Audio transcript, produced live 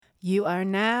You are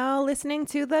now listening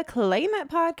to the Claim It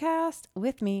podcast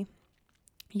with me,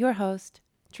 your host,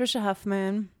 Trisha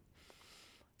Huffman,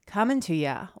 coming to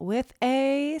ya with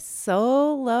a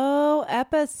solo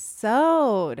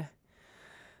episode.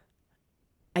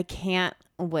 I can't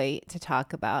wait to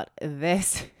talk about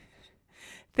this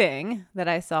thing that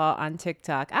I saw on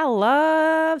TikTok. I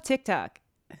love TikTok.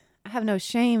 I have no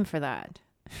shame for that.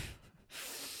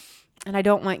 And I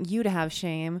don't want you to have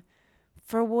shame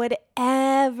for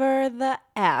whatever the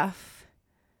F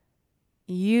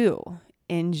you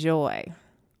enjoy. I'm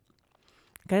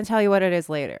going to tell you what it is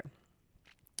later.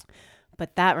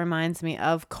 But that reminds me,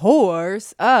 of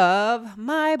course, of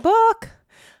my book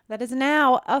that is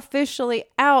now officially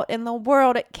out in the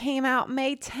world. It came out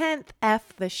May 10th.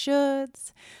 F the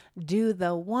shoulds. Do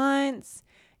the wants.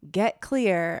 Get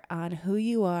clear on who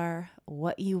you are,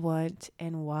 what you want,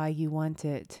 and why you want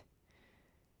it.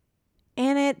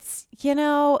 And it's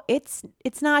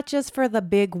not just for the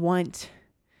big want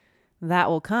that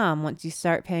will come once you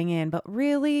start paying in, but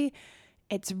really,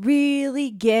 it's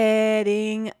really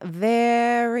getting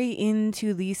very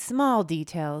into these small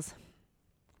details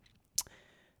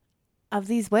of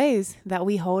these ways that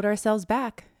we hold ourselves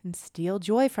back and steal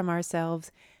joy from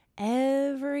ourselves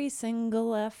every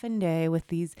single effing day with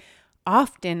these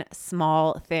often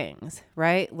small things,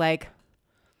 right? Like,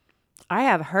 I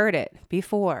have heard it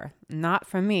before, not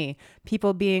from me.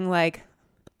 People being like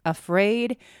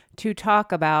afraid to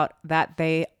talk about that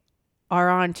they are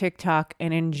on TikTok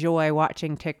and enjoy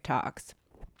watching TikToks.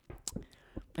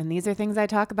 And these are things I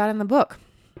talk about in the book.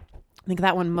 I think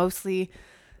that one mostly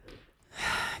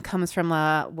comes from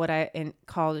what I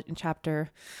called in chapter,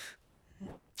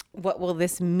 what will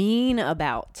this mean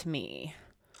about me?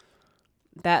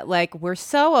 That like we're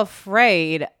so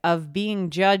afraid of being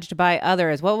judged by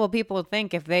others. What will people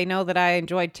think if they know that I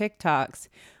enjoy TikToks?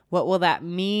 What will that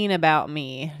mean about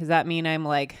me? Does that mean I'm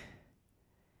like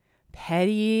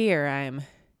petty or I'm,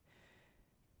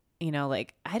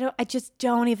 I just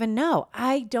don't even know.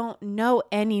 I don't know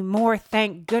anymore,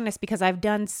 thank goodness, because I've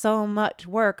done so much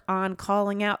work on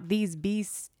calling out these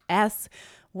BS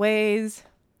ways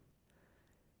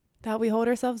that we hold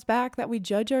ourselves back, that we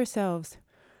judge ourselves.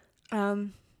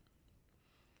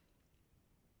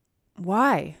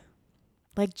 Why?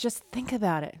 Like, just think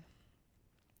about it.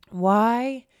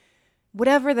 Why?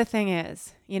 Whatever the thing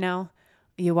is, you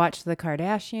watch the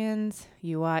Kardashians,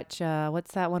 you watch,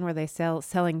 what's that one where they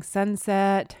selling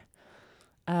Sunset?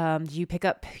 Do you pick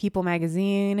up People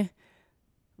magazine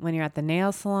when you're at the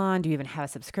nail salon? Do you even have a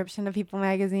subscription to People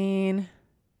magazine?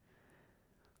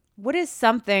 What is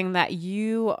something that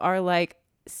you are like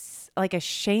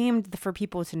ashamed for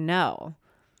people to know?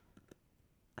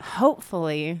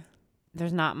 Hopefully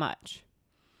there's not much.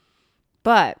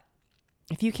 But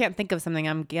if you can't think of something,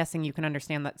 I'm guessing you can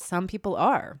understand that some people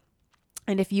are.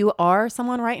 And if you are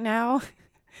someone right now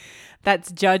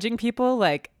that's judging people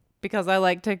like because I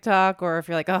like TikTok, or if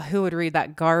you're like, oh, who would read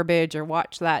that garbage or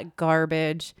watch that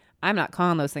garbage? I'm not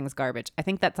calling those things garbage. I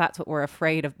think that's what we're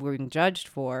afraid of being judged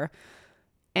for.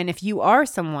 And if you are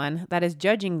someone that is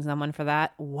judging someone for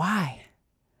that, why?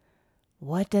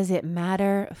 What does it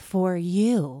matter for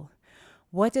you?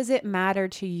 What does it matter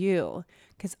to you?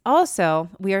 Because also,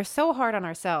 we are so hard on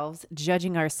ourselves,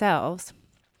 judging ourselves.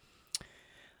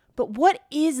 But what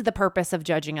is the purpose of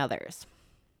judging others?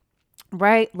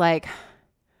 Right? Like,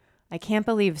 I can't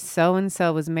believe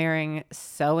so-and-so was marrying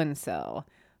so-and-so,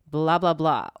 blah, blah,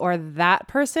 blah. Or that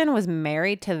person was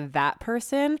married to that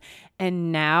person,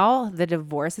 and now the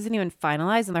divorce isn't even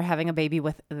finalized and they're having a baby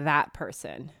with that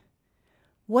person.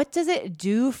 What does it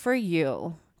do for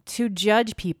you to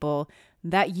judge people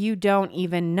that you don't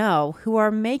even know who are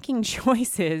making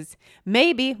choices?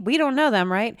 Maybe, we don't know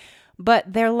them, right?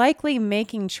 But they're likely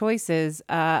making choices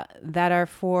that are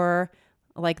for,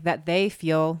 like, that they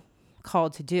feel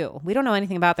called to do. We don't know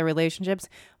anything about their relationships.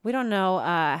 We don't know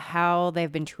how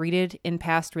they've been treated in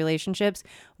past relationships.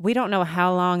 We don't know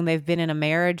how long they've been in a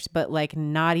marriage, but like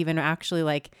not even actually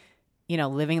like,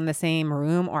 living in the same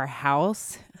room or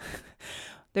house.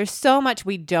 There's so much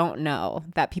we don't know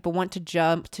that people want to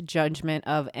jump to judgment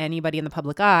of anybody in the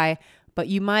public eye, but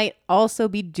you might also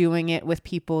be doing it with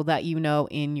people that you know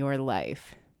in your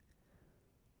life.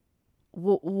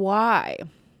 Why?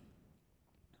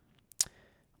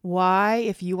 Why,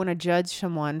 if you want to judge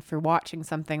someone for watching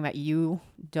something that you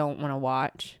don't want to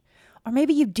watch, or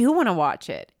maybe you do want to watch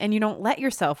it and you don't let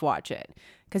yourself watch it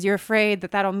because you're afraid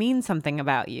that that'll mean something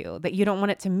about you that you don't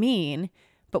want it to mean,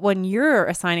 but when you're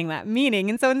assigning that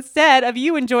meaning, and so instead of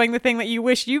you enjoying the thing that you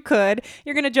wish you could,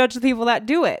 you're going to judge the people that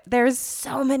do it. There's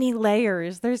so many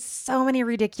layers. There's so many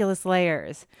ridiculous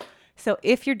layers. So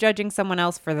if you're judging someone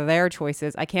else for their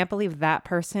choices, I can't believe that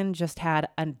person just had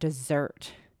a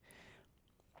dessert.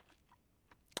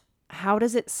 How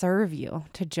does it serve you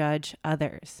to judge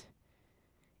others?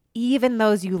 Even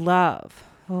those you love.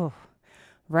 Oh,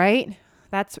 right?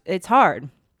 It's hard.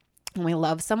 When we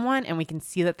love someone and we can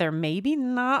see that they're maybe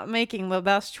not making the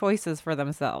best choices for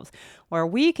themselves, or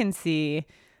we can see,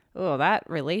 oh, that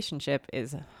relationship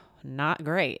is not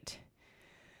great.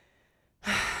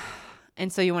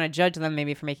 And so you want to judge them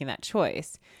maybe for making that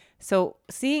choice. So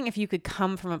seeing if you could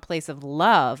come from a place of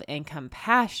love and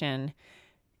compassion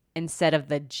instead of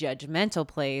the judgmental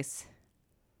place,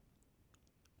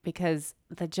 because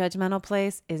the judgmental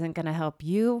place isn't going to help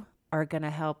you or going to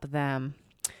help them.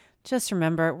 Just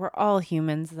remember, we're all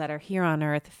humans that are here on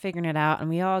earth figuring it out, and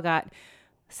we all got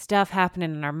stuff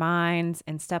happening in our minds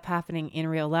and stuff happening in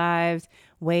real lives,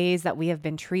 ways that we have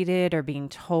been treated or being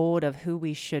told of who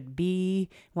we should be,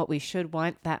 what we should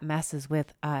want, that messes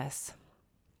with us.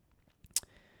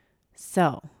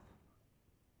 So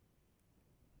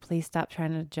please stop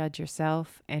trying to judge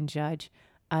yourself and judge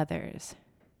others.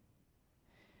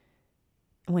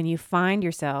 When you find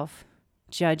yourself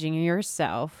judging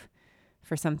yourself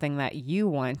for something that you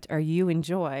want or you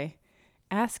enjoy,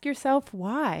 ask yourself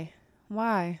why.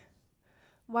 Why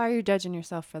are you judging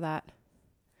yourself for that?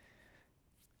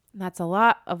 And that's a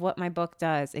lot of what my book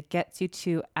does. It gets you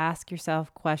to ask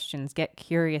yourself questions, get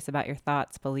curious about your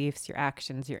thoughts, beliefs, your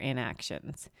actions, your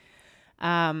inactions.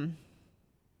 And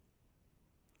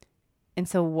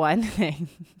so one thing,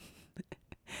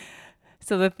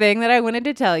 so the thing that I wanted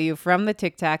to tell you from the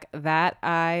TikTok that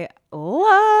I loved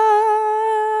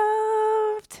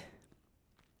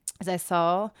is I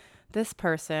saw this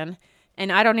person,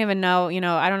 and I don't even know,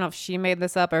 I don't know if she made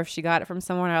this up or if she got it from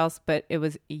someone else, but it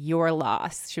was your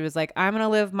loss. She was like, I'm going to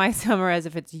live my summer as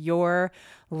if it's your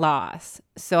loss.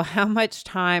 So how much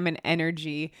time and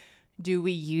energy do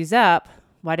we use up?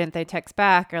 Why didn't they text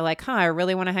back? Or like, I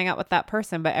really want to hang out with that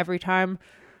person, but every time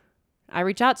I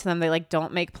reach out to them, they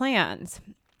don't make plans.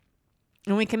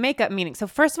 And we can make up meaning. So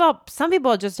first of all, some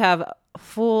people just have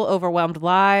full overwhelmed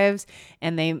lives,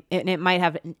 and it might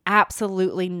have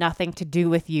absolutely nothing to do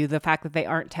with you, the fact that they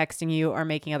aren't texting you or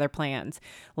making other plans.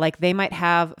 Like they might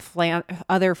have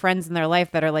other friends in their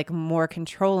life that are more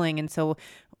controlling, and so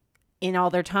in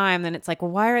all their time, then it's well,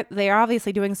 why are they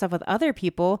obviously doing stuff with other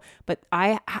people? But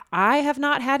I have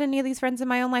not had any of these friends in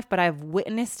my own life, but I've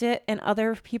witnessed it in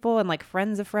other people and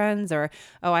friends of friends, or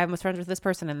I was friends with this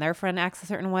person and their friend acts a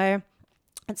certain way.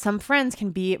 And some friends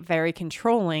can be very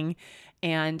controlling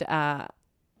and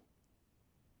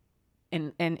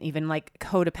even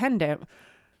codependent.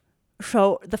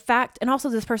 So the fact, and also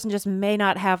this person just may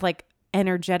not have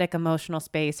energetic emotional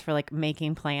space for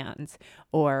making plans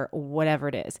or whatever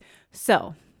it is.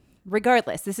 So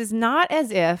regardless, this is not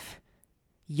as if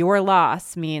your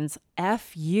loss means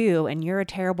F you and you're a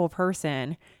terrible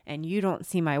person and you don't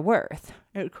see my worth.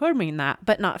 It could mean that,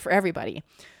 but not for everybody.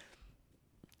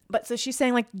 But so she's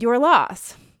saying your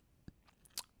loss.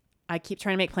 I keep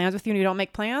trying to make plans with you and you don't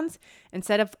make plans.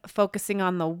 Instead of focusing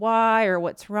on the why or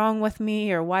what's wrong with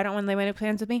me or why don't they make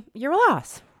plans with me, you're a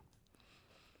loss.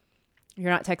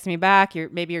 You're not texting me back.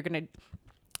 Maybe you're going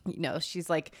to,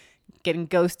 she's getting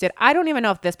ghosted. I don't even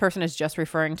know if this person is just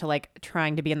referring to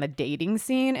trying to be in the dating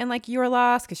scene and you're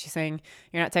lost, because she's saying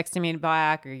you're not texting me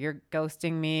back or you're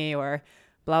ghosting me or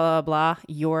blah, blah, blah.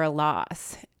 You're a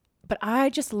loss. But I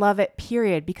just love it,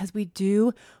 period, because we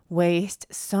do waste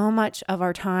so much of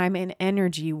our time and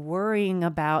energy worrying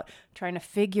about trying to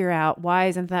figure out why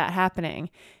isn't that happening.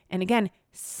 And again,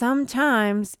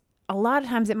 a lot of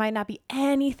times it might not be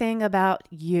anything about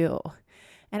you.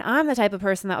 And I'm the type of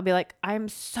person that will be I'm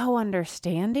so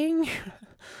understanding.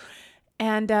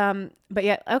 And, but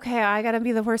yet, okay, I got to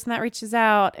be the person that reaches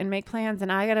out and make plans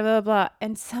and I got to blah, blah, blah.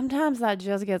 And sometimes that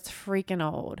just gets freaking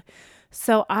old.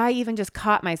 So I even just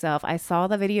caught myself. I saw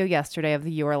the video yesterday of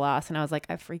the Your Loss and I was I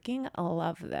freaking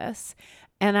love this.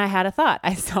 And I had a thought.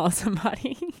 I saw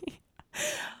somebody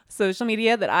social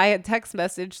media that I had text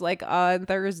messaged on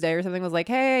Thursday or something, was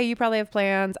hey, you probably have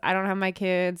plans. I don't have my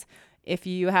kids. If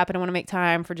you happen to want to make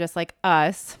time for just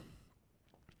us,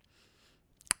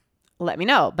 let me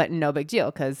know. But no big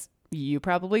deal, because you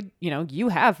probably, you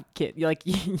have kids.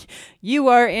 You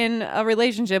are in a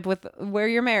relationship with where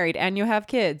you're married and you have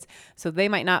kids. So they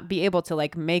might not be able to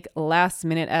make last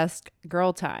minute-esque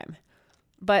girl time.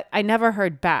 But I never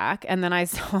heard back. And then I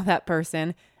saw that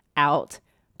person out,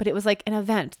 but it was an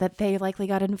event that they likely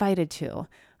got invited to.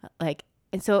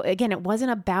 And so again, it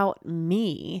wasn't about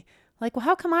me. Well,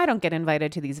 how come I don't get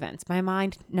invited to these events? My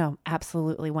mind, no,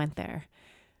 absolutely went there.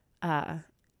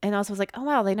 And also was like, oh,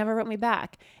 wow, they never wrote me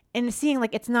back. And seeing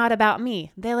like, it's not about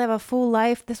me. They live a full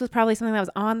life. This was probably something that was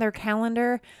on their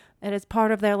calendar. And it's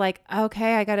part of their like,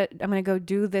 okay, I'm going to go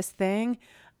do this thing.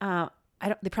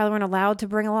 They probably weren't allowed to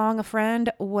bring along a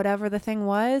friend, whatever the thing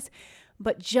was.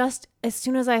 But just as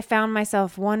soon as I found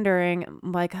myself wondering,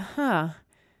 like,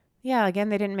 yeah, again,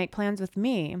 they didn't make plans with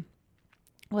me,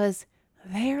 was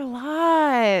their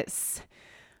loss.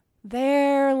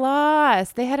 They're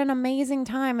lost. They had an amazing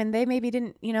time and they maybe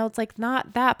didn't, it's like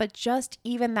not that, but just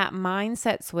even that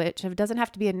mindset switch. It doesn't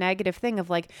have to be a negative thing of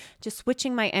like just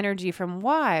switching my energy from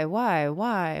why,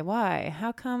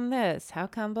 how come this, how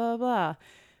come blah, blah.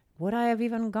 Would I have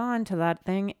even gone to that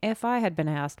thing if I had been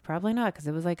asked? Probably not, because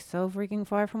it was like so freaking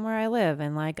far from where I live.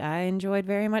 And like I enjoyed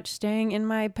very much staying in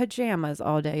my pajamas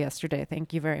all day yesterday.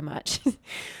 Thank you very much.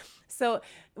 So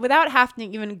without having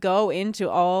to even go into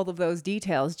all of those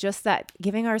details, just that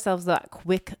giving ourselves that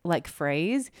quick like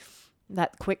phrase,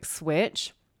 that quick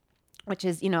switch, which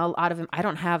is, a lot of them, I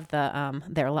don't have the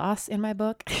their loss in my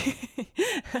book,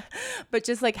 but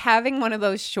just like having one of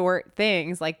those short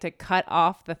things like to cut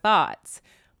off the thoughts.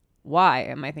 Why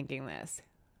am I thinking this?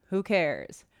 Who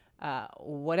cares?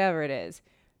 Whatever it is.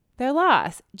 Their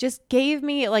loss just gave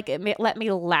me like, it let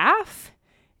me laugh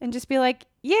and just be like,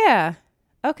 yeah.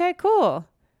 Okay, cool.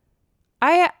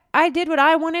 I did what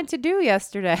I wanted to do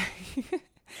yesterday.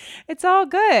 It's all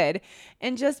good.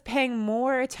 And just paying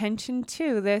more attention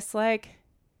to this, like,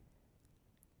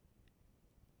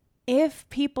 if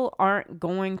people aren't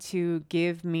going to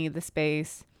give me the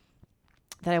space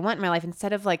that I want in my life,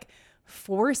 instead of like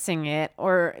forcing it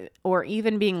or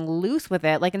even being loose with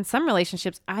it, like in some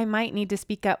relationships, I might need to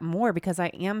speak up more because I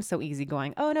am so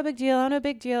easygoing. Oh, no big deal. Oh, no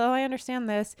big deal. Oh, I understand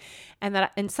this. And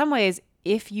that in some ways,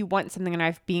 if you want something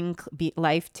in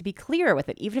life to be clear with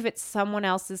it, even if it's someone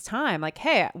else's time, like,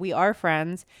 hey, we are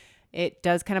friends. It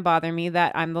does kind of bother me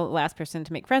that I'm the last person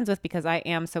to make friends with because I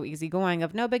am so easygoing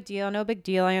of no big deal,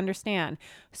 I understand.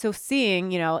 So seeing,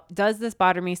 does this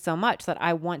bother me so much that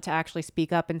I want to actually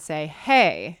speak up and say,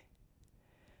 hey,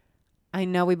 I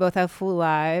know we both have full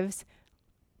lives.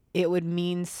 It would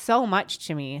mean so much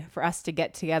to me for us to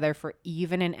get together for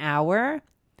even an hour.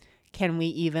 Can we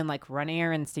even like run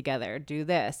errands together, do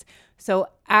this? So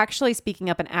actually speaking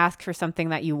up and ask for something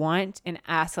that you want and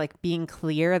ask like being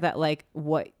clear that like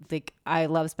I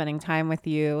love spending time with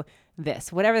you,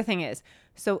 this, whatever the thing is.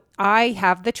 So I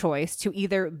have the choice to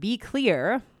either be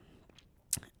clear,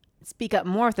 speak up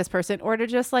more with this person, or to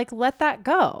just like let that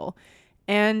go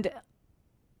and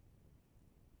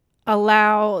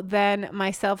allow then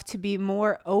myself to be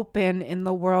more open in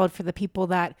the world for the people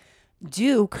that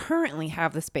do currently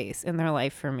have the space in their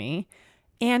life for me.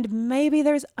 And maybe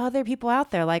there's other people out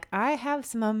there. Like I have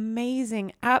some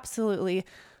amazing, absolutely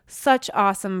such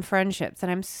awesome friendships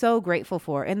that I'm so grateful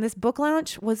for. And this book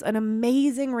launch was an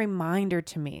amazing reminder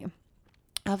to me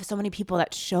of so many people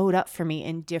that showed up for me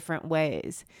in different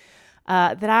ways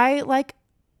that I was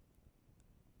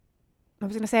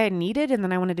going to say I needed, and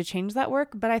then I wanted to change that work,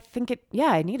 but I think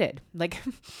I needed like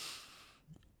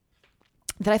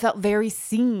that I felt very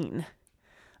seen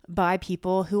by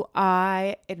people who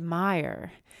I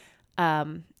admire.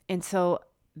 And so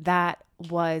that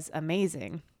was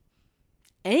amazing.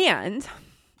 And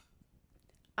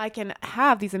I can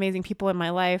have these amazing people in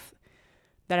my life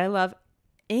that I love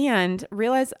and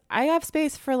realize I have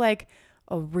space for like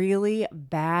a really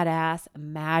badass,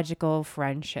 magical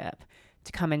friendship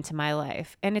to come into my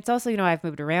life. And it's also, I've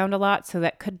moved around a lot. So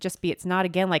that could just be, it's not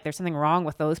again, like there's something wrong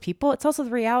with those people. It's also the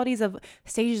realities of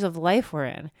stages of life we're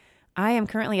in. I am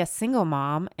currently a single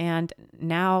mom and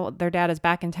now their dad is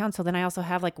back in town. So then I also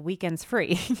have like weekends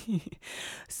free.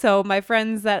 So my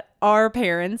friends that are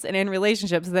parents and in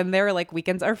relationships, then their like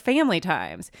weekends are family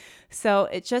times. So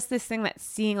it's just this thing that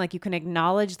seeing like you can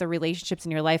acknowledge the relationships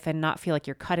in your life and not feel like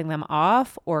you're cutting them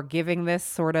off or giving this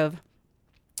sort of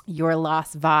your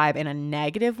lost vibe in a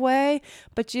negative way,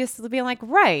 but just being like,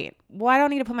 right, well, I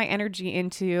don't need to put my energy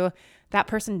into that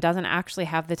person doesn't actually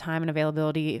have the time and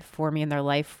availability for me in their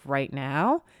life right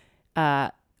now.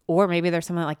 Or maybe there's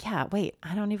someone like, yeah, wait,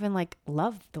 I don't even like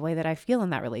love the way that I feel in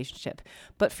that relationship.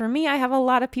 But for me, I have a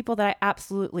lot of people that I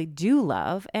absolutely do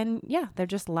love. And yeah, their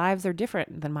just lives are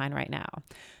different than mine right now.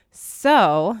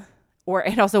 So,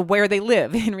 and also where they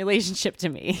live in relationship to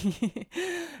me.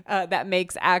 That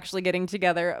makes actually getting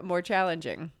together more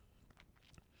challenging.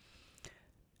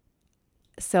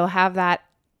 So have that.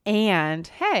 And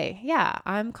hey, yeah,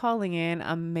 I'm calling in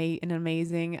an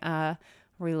amazing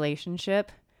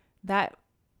relationship that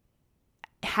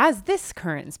has this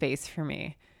current space for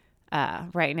me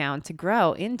right now and to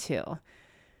grow into.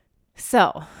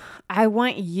 So I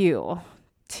want you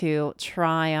to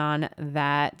try on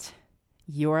that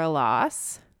you're a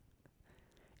loss.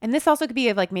 And this also could be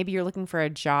of like, maybe you're looking for a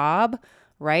job,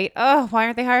 right? Oh, why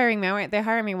aren't they hiring me? Why aren't they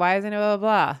hiring me? Why isn't it blah,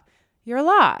 blah, blah? You're a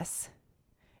loss.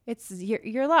 It's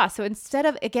your loss. So instead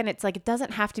of, again, it's like, it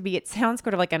doesn't have to be, it sounds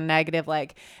sort of like a negative,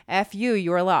 like F you,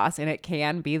 you're lost. And it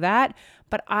can be that.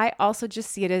 But I also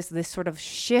just see it as this sort of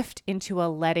shift into a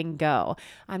letting go.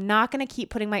 I'm not going to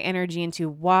keep putting my energy into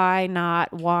why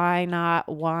not, why not,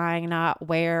 why not,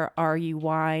 where are you,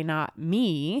 why not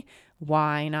me,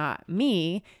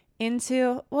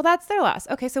 into, well, that's their loss.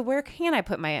 Okay, so where can I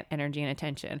put my energy and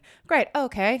attention? Great.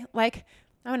 Okay, like,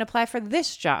 I'm going to apply for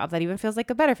this job that even feels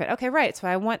like a better fit. Okay, right.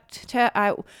 So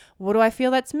what do I feel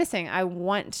that's missing? I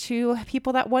want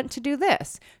people that want to do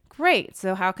this. Great.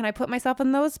 So how can I put myself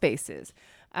in those spaces?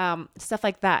 Stuff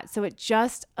like that. So it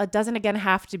just doesn't, again,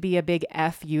 have to be a big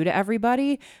F you to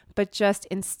everybody, but just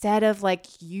instead of like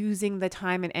using the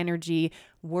time and energy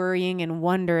worrying and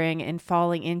wondering and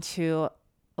falling into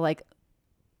like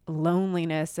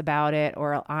loneliness about it,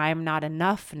 or I'm not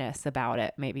enoughness about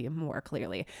it, maybe more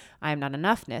clearly, I'm not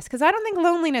enoughness. Because I don't think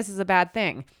loneliness is a bad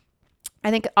thing.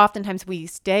 I think oftentimes we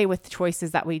stay with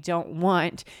choices that we don't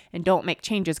want and don't make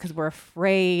changes because we're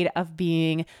afraid of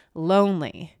being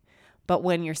lonely. But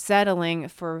when you're settling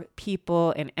for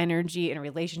people and energy and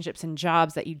relationships and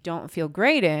jobs that you don't feel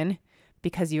great in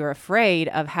because you're afraid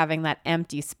of having that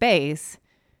empty space,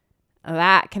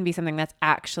 that can be something that's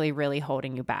actually really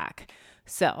holding you back.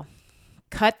 So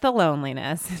cut the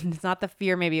loneliness. It's not the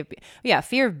fear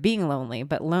fear of being lonely,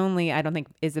 but lonely I don't think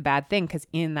is a bad thing, because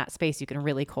in that space you can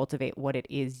really cultivate what it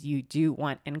is you do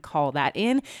want and call that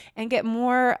in and get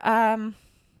more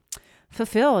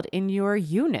fulfilled in your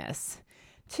you-ness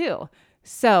too.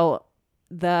 So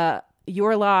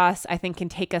your loss, I think, can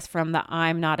take us from the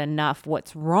I'm not enough,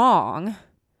 what's wrong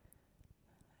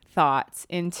thoughts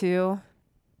into,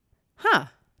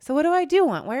 so what do I do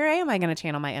want? Where am I going to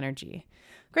channel my energy?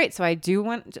 Great. So I do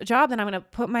want a job, then I'm going to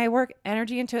put my work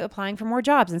energy into applying for more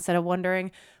jobs instead of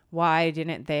wondering, why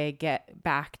didn't they get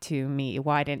back to me?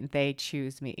 Why didn't they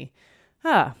choose me?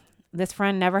 This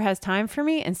friend never has time for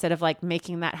me, instead of like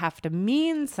making that have to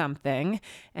mean something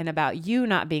and about you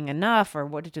not being enough, or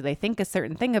what do they think a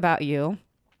certain thing about you?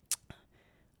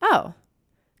 Oh,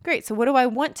 great. So what do I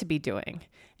want to be doing?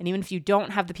 And even if you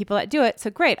don't have the people that do it, so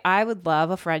great. I would love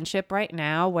a friendship right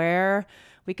now where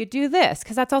we could do this.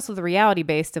 Because that's also the reality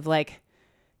based of like,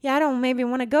 I don't maybe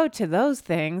want to go to those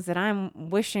things that I'm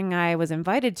wishing I was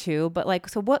invited to. But like,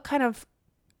 so what kind of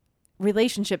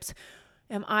relationships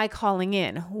am I calling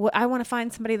in? I want to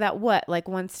find somebody that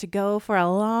wants to go for a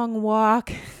long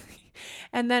walk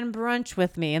and then brunch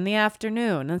with me in the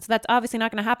afternoon. And so that's obviously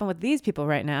not going to happen with these people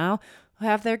right now who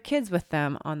have their kids with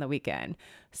them on the weekend.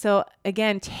 So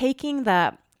again, taking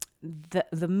the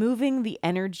moving the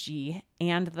energy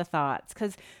and the thoughts,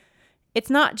 because it's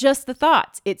not just the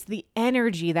thoughts, it's the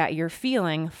energy that you're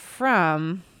feeling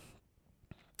from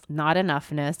not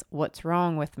enoughness, what's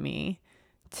wrong with me,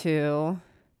 to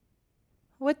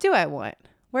what do I want?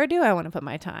 Where do I want to put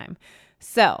my time?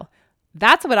 So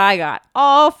that's what I got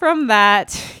all from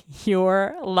that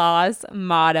Your Loss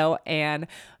motto and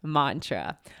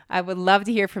mantra. I would love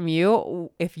to hear from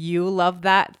you if you love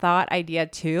that thought idea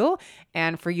too,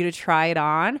 and for you to try it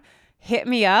on. Hit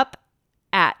me up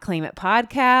at Claim It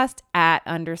Podcast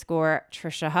 @_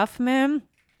 Trisha Huffman.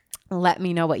 Let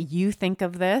me know what you think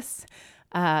of this,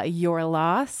 Your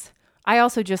Loss. I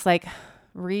also just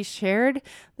reshared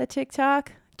the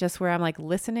TikTok, just where I'm like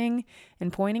listening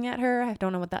and pointing at her. I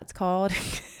don't know what that's called.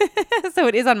 So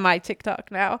it is on my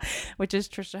TikTok now, which is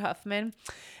Trisha Huffman.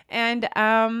 And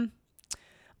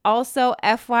also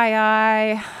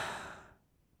FYI,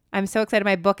 I'm so excited.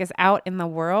 My book is out in the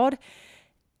world.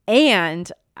 And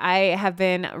I have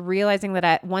been realizing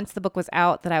that once the book was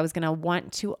out, that I was going to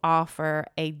want to offer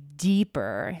a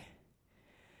deeper,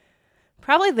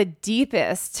 probably the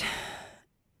deepest,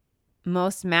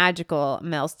 most magical,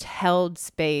 most held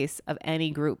space of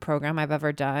any group program I've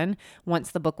ever done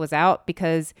once the book was out,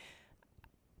 because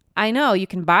I know you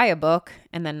can buy a book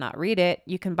and then not read it.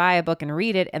 You can buy a book and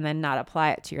read it and then not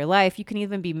apply it to your life. You can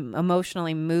even be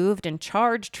emotionally moved and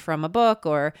charged from a book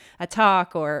or a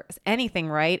talk or anything,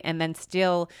 right? And then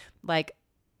still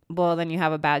then you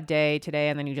have a bad day today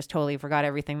and then you just totally forgot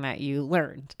everything that you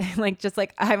learned.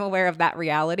 I'm aware of that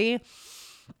reality.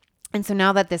 And so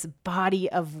now that this body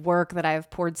of work that I've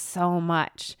poured so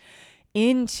much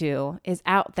into is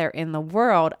out there in the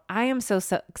world, I am so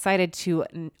excited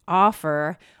to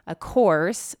offer a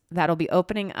course that'll be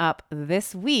opening up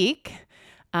this week,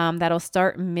 that'll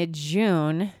start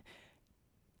mid-June,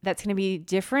 that's going to be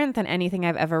different than anything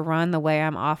I've ever run the way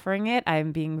I'm offering it.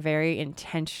 I'm being very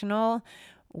intentional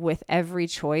with every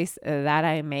choice that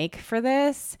I make for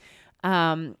this.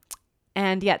 And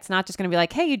yeah, it's not just going to be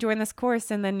like, hey, you join this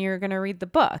course and then you're going to read the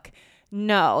book.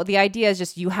 No, the idea is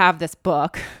just you have this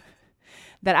book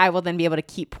that I will then be able to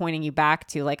keep pointing you back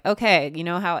to, like, okay, you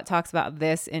know how it talks about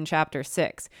this in chapter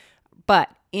 6, but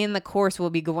in the course, we'll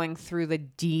be going through the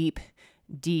deep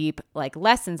like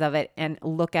lessons of it and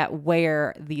look at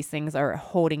where these things are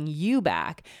holding you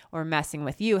back or messing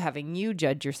with you, having you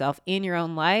judge yourself in your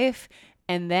own life.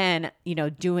 And then,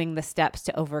 doing the steps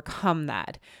to overcome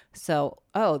that. So,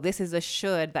 this is a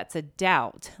should, that's a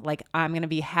doubt. Like, I'm going to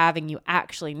be having you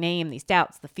actually name these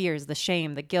doubts, the fears, the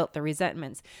shame, the guilt, the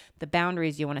resentments, the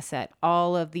boundaries you want to set,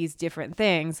 all of these different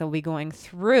things. So we'll be going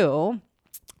through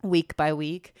week by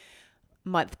week,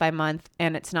 month by month.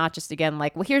 And it's not just, again,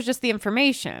 like, well, here's just the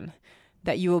information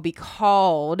that you will be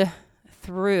called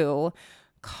through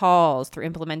calls, through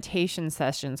implementation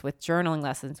sessions, with journaling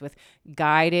lessons, with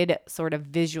guided sort of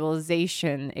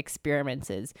visualization experiments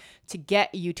to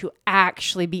get you to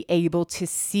actually be able to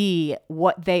see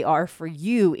what they are for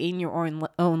you in your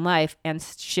own life and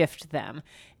shift them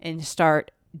and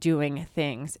start doing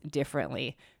things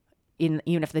differently.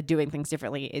 Even if the doing things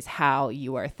differently is how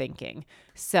you are thinking.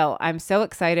 So I'm so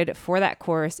excited for that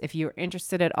course. If you're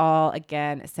interested at all,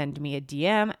 again, send me a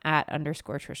DM at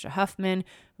 _Trisha Huffman,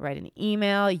 write an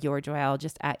email,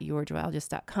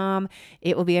 yourjoyologist@yourjoyologist.com.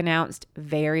 It will be announced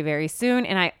very, very soon.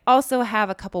 And I also have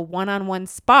a couple one-on-one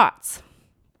spots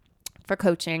for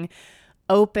coaching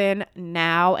open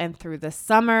now and through the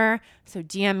summer. So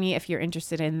DM me if you're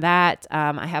interested in that.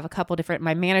 I have a couple different,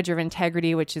 my manager of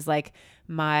integrity, which is like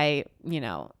my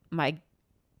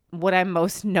what I'm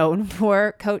most known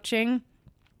for coaching,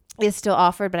 is still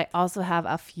offered, but I also have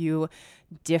a few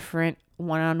different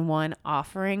one-on-one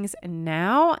offerings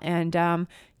now. And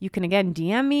you can, again,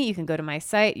 DM me. You can go to my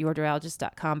site,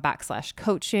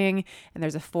 yourjoyologist.com/coaching. And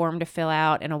there's a form to fill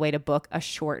out and a way to book a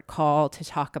short call to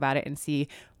talk about it and see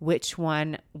which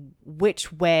way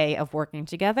of working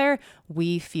together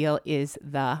we feel is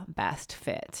the best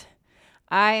fit.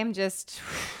 I am just,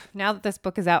 now that this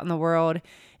book is out in the world,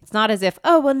 it's not as if,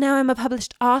 now I'm a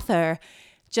published author.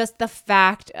 Just the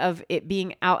fact of it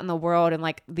being out in the world and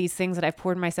like these things that I've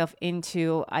poured myself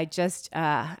into, I just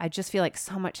feel like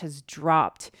so much has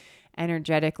dropped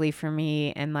energetically for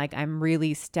me. And like, I'm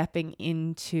really stepping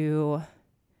into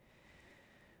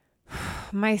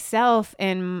myself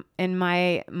and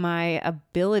my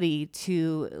ability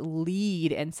to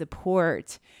lead and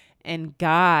support and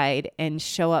guide and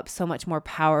show up so much more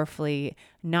powerfully,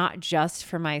 not just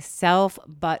for myself,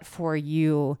 but for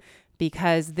you.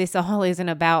 Because this all isn't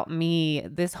about me.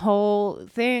 This whole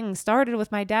thing started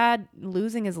with my dad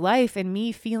losing his life and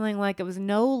me feeling like it was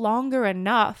no longer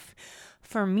enough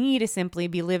for me to simply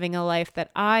be living a life that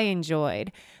I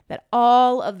enjoyed. That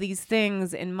all of these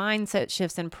things and mindset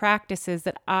shifts and practices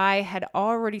that I had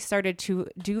already started to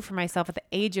do for myself at the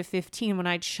age of 15 when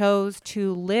I chose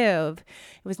to live,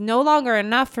 it was no longer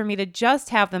enough for me to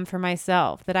just have them for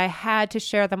myself, that I had to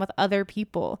share them with other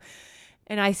people.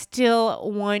 And I still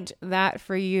want that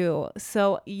for you.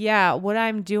 So yeah, what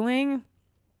I'm doing,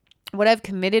 what I've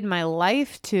committed my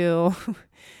life to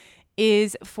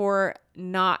is for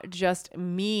not just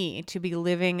me to be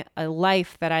living a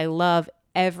life that I love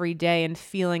every day and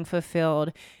feeling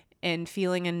fulfilled and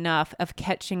feeling enough, of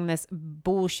catching this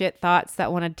bullshit thoughts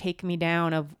that want to take me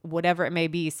down, of whatever it may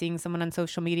be, seeing someone on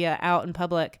social media out in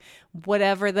public,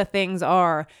 whatever the things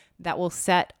are that will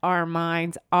set our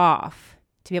minds off,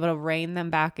 to be able to rein them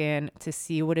back in, to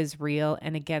see what is real,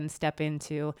 and again, step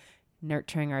into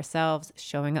nurturing ourselves,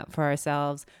 showing up for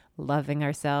ourselves, loving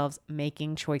ourselves,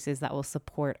 making choices that will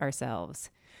support ourselves.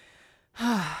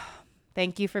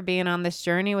 Thank you for being on this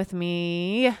journey with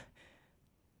me.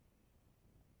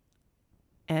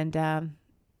 And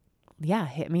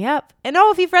hit me up. And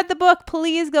if you've read the book,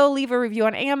 please go leave a review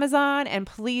on Amazon, and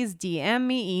please DM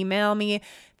me, email me.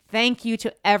 Thank you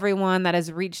to everyone that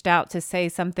has reached out to say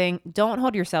something. Don't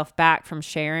hold yourself back from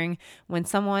sharing. When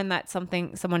someone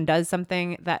does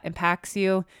something that impacts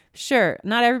you, sure,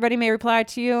 not everybody may reply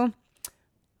to you,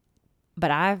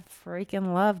 but I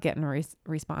freaking love getting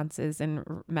responses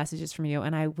and messages from you,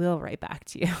 and I will write back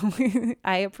to you.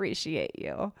 I appreciate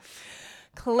you.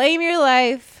 Claim your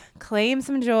life, claim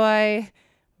some joy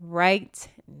right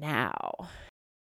now.